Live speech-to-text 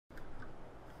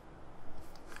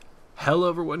Hello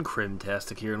everyone,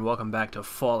 Crymtastic here, and welcome back to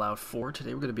Fallout 4.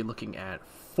 Today we're going to be looking at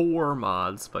 4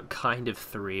 mods, but kind of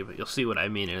 3, but you'll see what I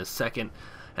mean in a second.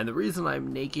 And the reason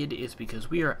I'm naked is because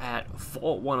we are at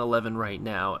Vault 111 right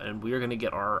now, and we are going to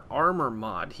get our armor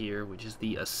mod here, which is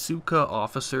the ASUKA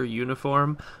officer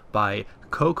uniform by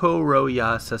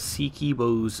Kokoroya Sasiki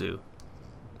Bozu.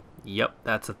 Yep,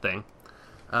 that's a thing.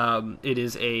 It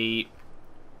is a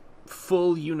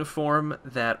full uniform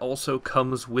that also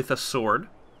comes with a sword.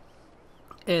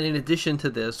 And in addition to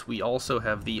this, we also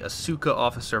have the ASUKA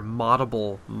Officer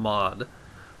Moddable mod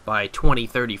by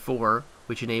 2034,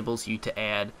 which enables you to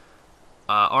add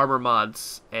armor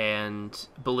mods and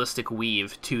ballistic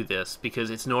weave to this, because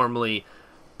it's normally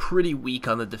pretty weak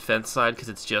on the defense side, because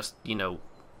it's just, you know,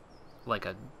 like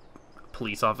a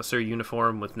police officer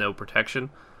uniform with no protection.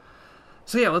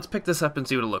 So yeah, let's pick this up and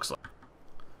see what it looks like.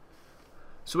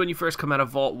 So when you first come out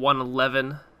of Vault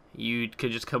 111, you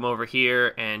could just come over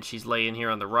here, and she's laying here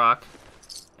on the rock.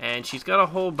 And she's got a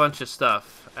whole bunch of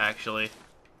stuff, actually.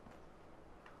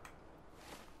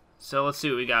 So let's see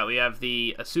what we got. We have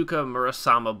the ASUKA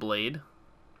Murasama Blade.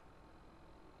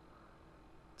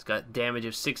 It's got damage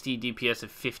of 60, DPS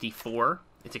of 54.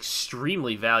 It's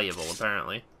extremely valuable,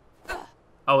 apparently.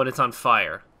 Oh, and it's on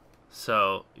fire.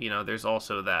 So, you know, there's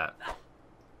also that.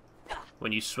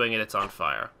 When you swing it, it's on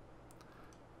fire.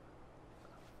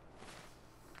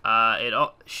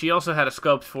 She also had a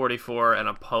scoped 44 and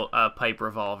a pipe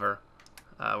revolver.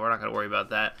 We're not going to worry about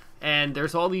that. And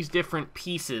there's all these different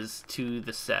pieces to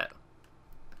the set.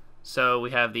 So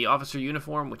we have the officer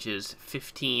uniform, which is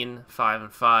 15, 5,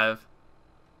 and 5.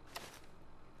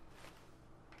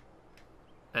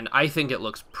 And I think it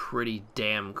looks pretty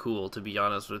damn cool, to be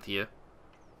honest with you.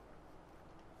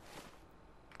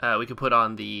 We could put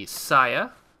on the Saya,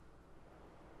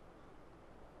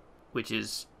 which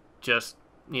is just,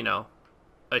 you know,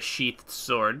 a sheathed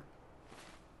sword.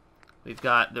 We've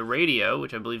got the radio,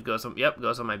 which I believe goes on,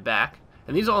 goes on my back.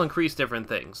 And these all increase different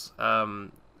things. The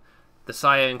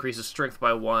Saya increases strength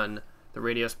by 1. The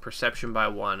radio's perception by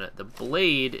 1. The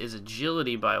blade is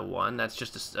agility by 1. That's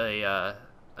just a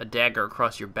dagger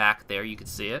across your back there. You can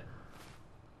see it.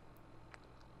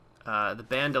 The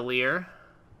bandolier,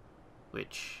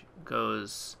 which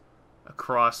goes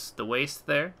across the waist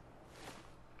there.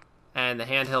 And the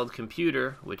handheld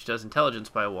computer, which does intelligence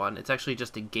by 1. It's actually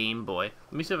just a Game Boy.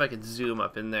 Let me see if I can zoom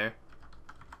up in there.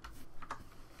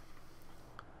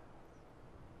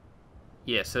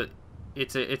 Yeah, so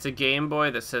it's a Game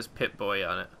Boy that says Pip-Boy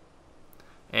on it.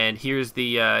 And here's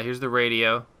the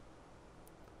radio,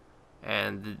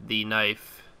 and the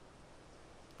knife,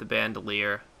 the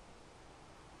bandolier,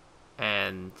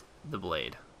 and the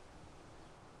blade,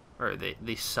 or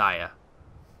the Saya.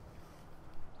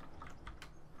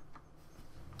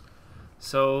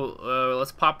 So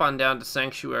let's pop on down to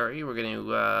Sanctuary. We're going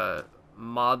to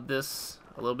mod this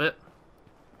a little bit,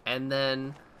 and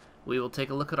then we will take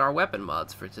a look at our weapon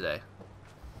mods for today.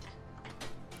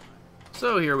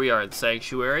 So here we are in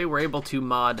Sanctuary. We're able to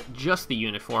mod just the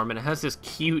uniform, and it has this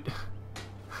cute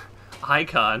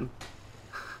icon.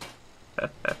 I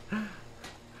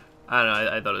don't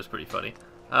know, I thought it was pretty funny.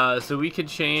 So we could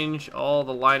change all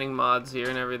the lining mods here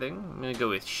and everything. I'm going to go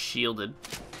with Shielded.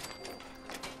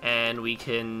 And we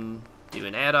can do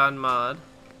an add-on mod.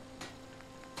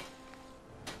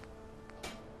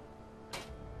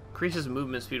 Increases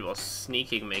movement speed while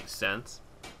sneaking makes sense.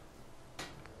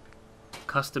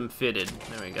 Custom fitted.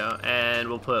 There we go. And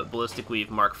we'll put Ballistic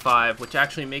Weave Mark 5, which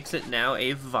actually makes it now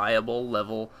a viable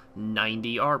level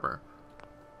 90 armor.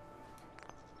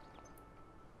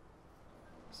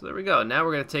 So there we go. Now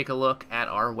we're going to take a look at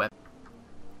our weapon.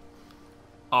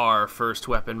 Our first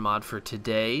weapon mod for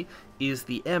today is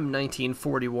the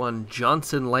M1941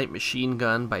 Johnson Light Machine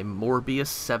Gun by Morbius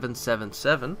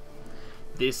 777.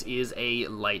 This is a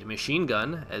light machine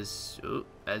gun, as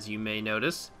you may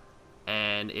notice,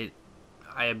 and it,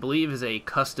 I believe, is a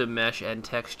custom mesh and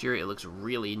texture. It looks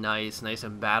really nice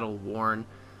and battle worn.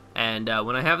 And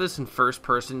when I have this in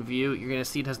first-person view, you're going to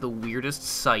see it has the weirdest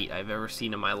sight I've ever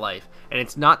seen in my life, and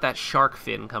it's not that shark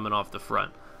fin coming off the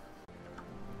front.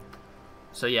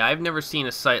 So yeah, I've never seen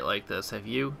a sight like this, have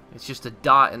you? It's just a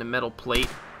dot in a metal plate.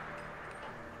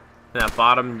 And that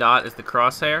bottom dot is the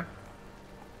crosshair.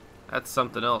 That's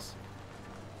something else.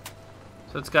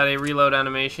 So it's got a reload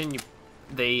animation.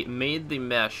 They made the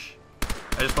mesh.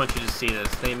 I just want you to see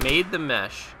this. They made the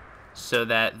mesh so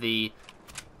that the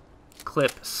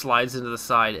clip slides into the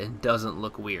side and doesn't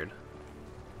look weird.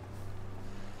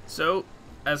 So,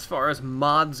 as far as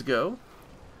mods go,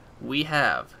 we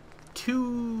have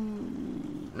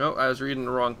no, I was reading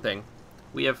the wrong thing.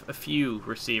 We have a few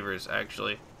receivers,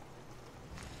 actually.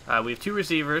 We have 2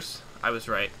 receivers. I was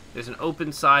right. There's an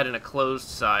open side and a closed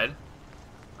side.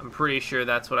 I'm pretty sure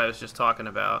that's what I was just talking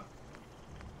about.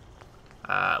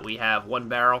 We have 1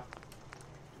 barrel.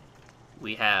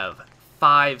 We have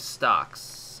 5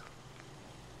 stocks.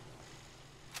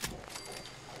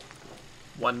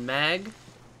 1 mag.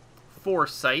 4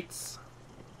 sights.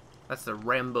 That's the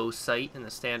Rambo sight, and the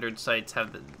standard sights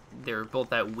have they're both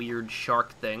that weird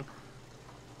shark thing.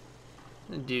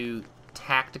 I'm gonna do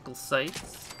tactical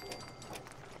sights.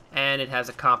 And it has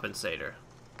a compensator.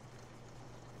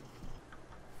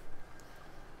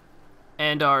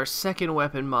 And our second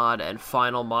weapon mod and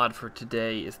final mod for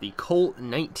today is the Colt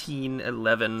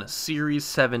 1911 Series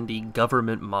 70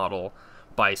 Government Model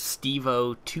by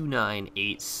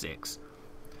Stevo2986.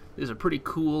 This is a pretty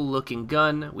cool looking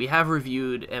gun. We have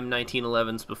reviewed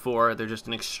M1911s before. They're just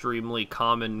an extremely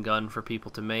common gun for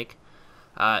people to make.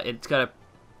 It's got a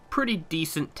pretty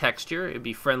decent texture. It'd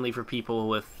be friendly for people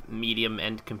with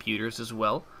medium-end computers as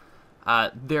well.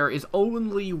 There is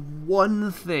only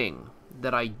one thing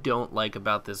that I don't like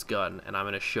about this gun, and I'm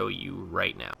going to show you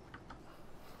right now.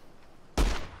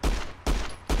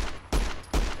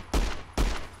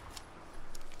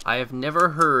 I have never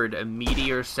heard a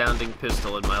meteor-sounding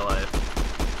pistol in my life.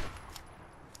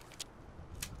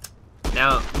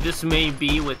 Now, this may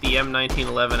be what the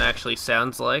M1911 actually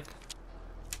sounds like,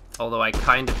 although I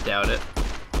kind of doubt it.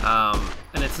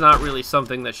 And it's not really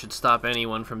something that should stop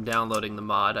anyone from downloading the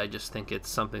mod. I just think it's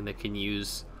something that can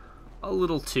use a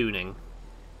little tuning.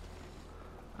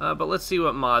 But let's see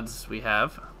what mods we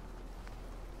have.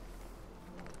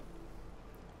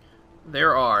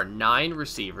 There are 9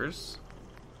 receivers.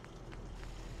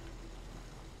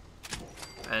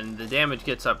 And the damage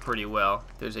gets up pretty well.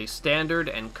 There's a standard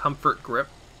and comfort grip.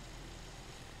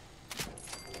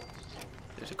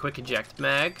 There's a quick eject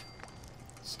mag,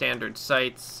 standard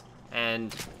sights,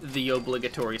 and the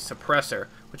obligatory suppressor,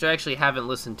 which I actually haven't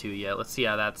listened to yet. Let's see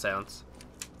how that sounds.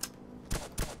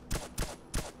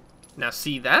 Now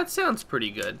see, that sounds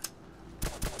pretty good.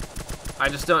 I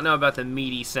just don't know about the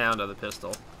meaty sound of the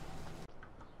pistol.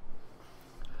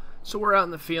 So we're out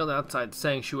in the field outside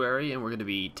Sanctuary, and we're going to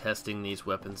be testing these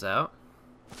weapons out.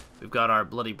 We've got our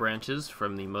bloody branches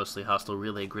from the mostly hostile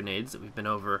relay grenades that we've been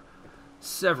over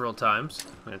several times.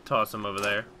 I'm going to toss them over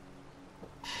there.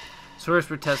 So first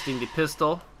we're testing the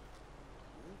pistol.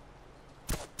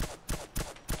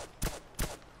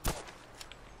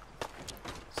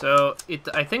 So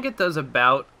I think it does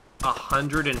about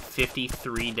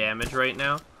 153 damage right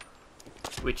now,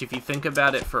 which if you think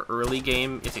about it for early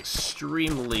game is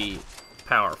extremely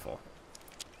powerful.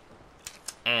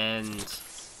 And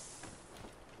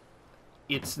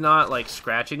it's not like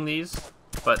scratching these,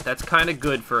 but that's kind of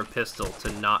good for a pistol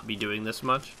to not be doing this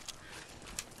much.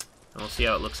 And we'll see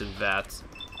how it looks in VATS.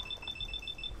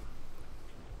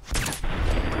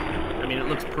 I mean, it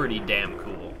looks pretty damn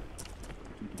cool.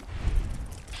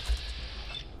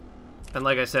 And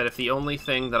like I said, if the only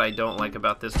thing that I don't like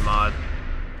about this mod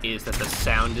is that the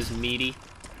sound is meaty,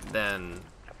 then,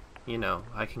 you know,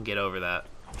 I can get over that.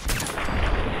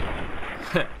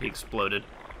 He exploded.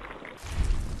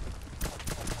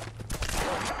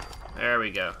 There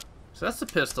we go. So that's the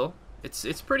pistol.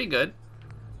 It's pretty good.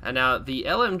 And now the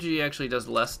LMG actually does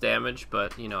less damage,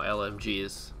 but you know,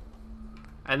 LMGs.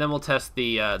 And then we'll test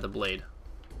the blade,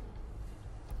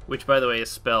 which by the way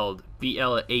is spelled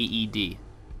BLAED.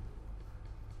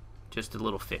 Just a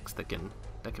little fix that can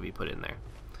be put in there.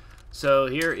 So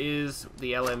here is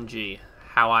the LMG,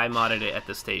 how I modded it at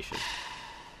the station.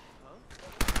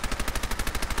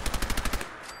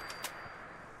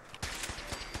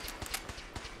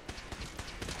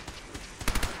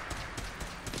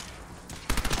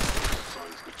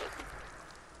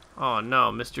 Oh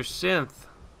no, Mr. Synth.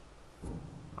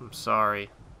 I'm sorry.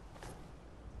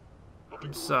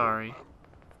 I'm sorry.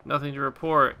 Nothing to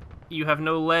report. You have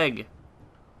no leg.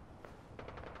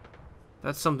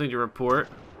 That's something to report.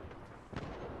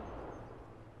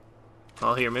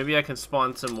 Well, here, maybe I can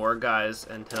spawn some more guys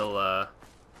and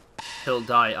he'll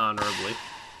die honorably.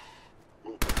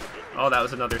 Oh, that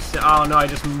was another synth. Oh no, I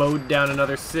just mowed down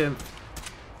another synth.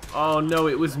 Oh no,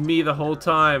 it was me the whole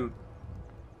time.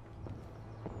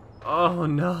 Oh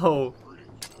no.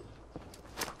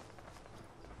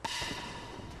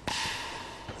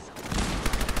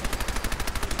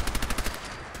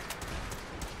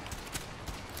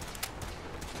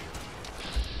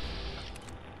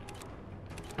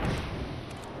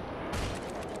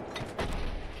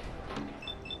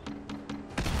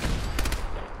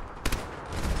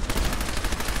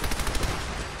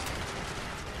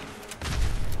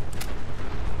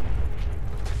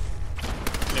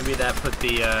 Maybe that put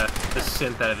the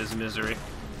synth out of his misery.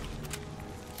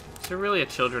 Is there really a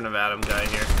Children of Adam guy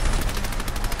here?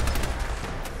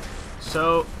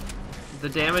 So, the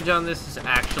damage on this is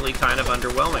actually kind of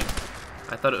underwhelming.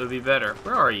 I thought it would be better.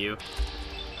 Where are you?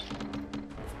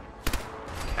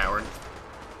 Coward.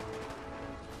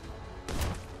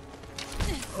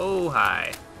 Oh,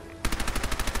 hi.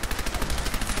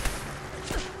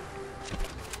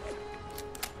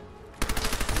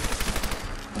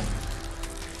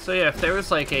 So yeah, if there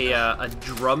was like a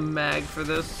drum mag for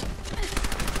this,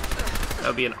 that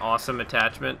would be an awesome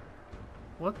attachment.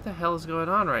 What the hell is going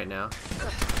on right now?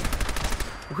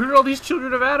 Where did all these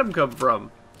Children of Adam come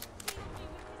from?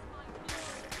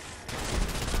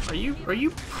 Are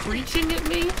you preaching at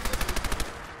me?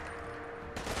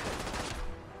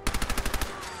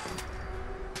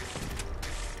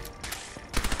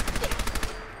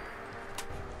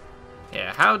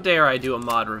 Yeah, how dare I do a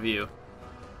mod review?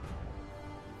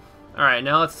 Alright,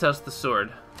 now let's test the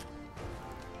sword.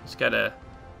 Just gotta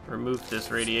remove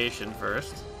this radiation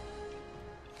first.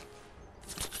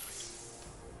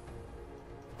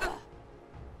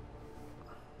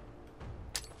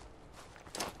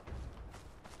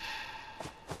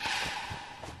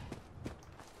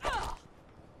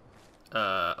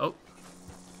 Oh.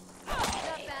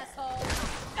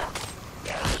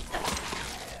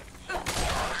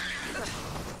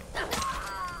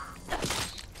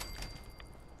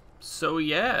 So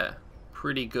yeah,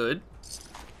 pretty good.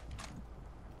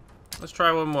 Let's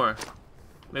try one more.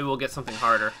 Maybe we'll get something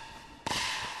harder.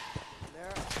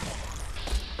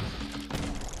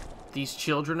 These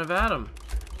Children of Adam.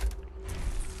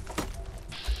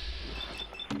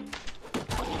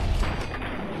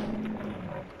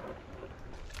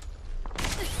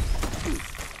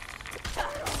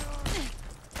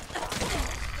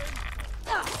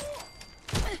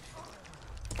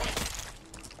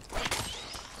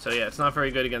 So yeah, it's not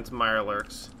very good against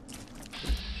Mirelurks.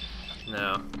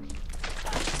 No.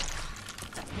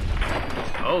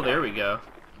 Oh, there we go.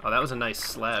 Oh, that was a nice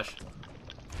slash.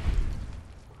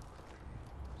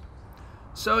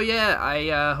 So yeah,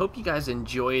 I hope you guys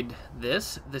enjoyed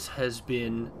this. This has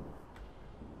been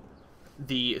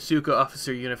the ASUKA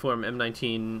Officer Uniform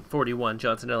M1941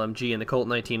 Johnson LMG and the Colt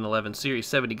 1911 Series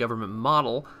 70 Government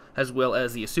Model, as well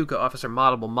as the ASUKA Officer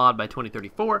Moddable Mod by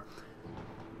 2034.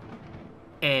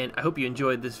 And I hope you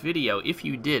enjoyed this video. If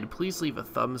you did, please leave a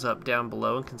thumbs up down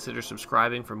below and consider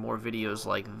subscribing for more videos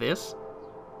like this.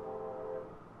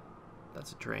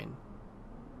 That's a train.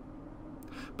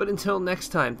 But until next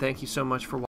time, thank you so much for watching.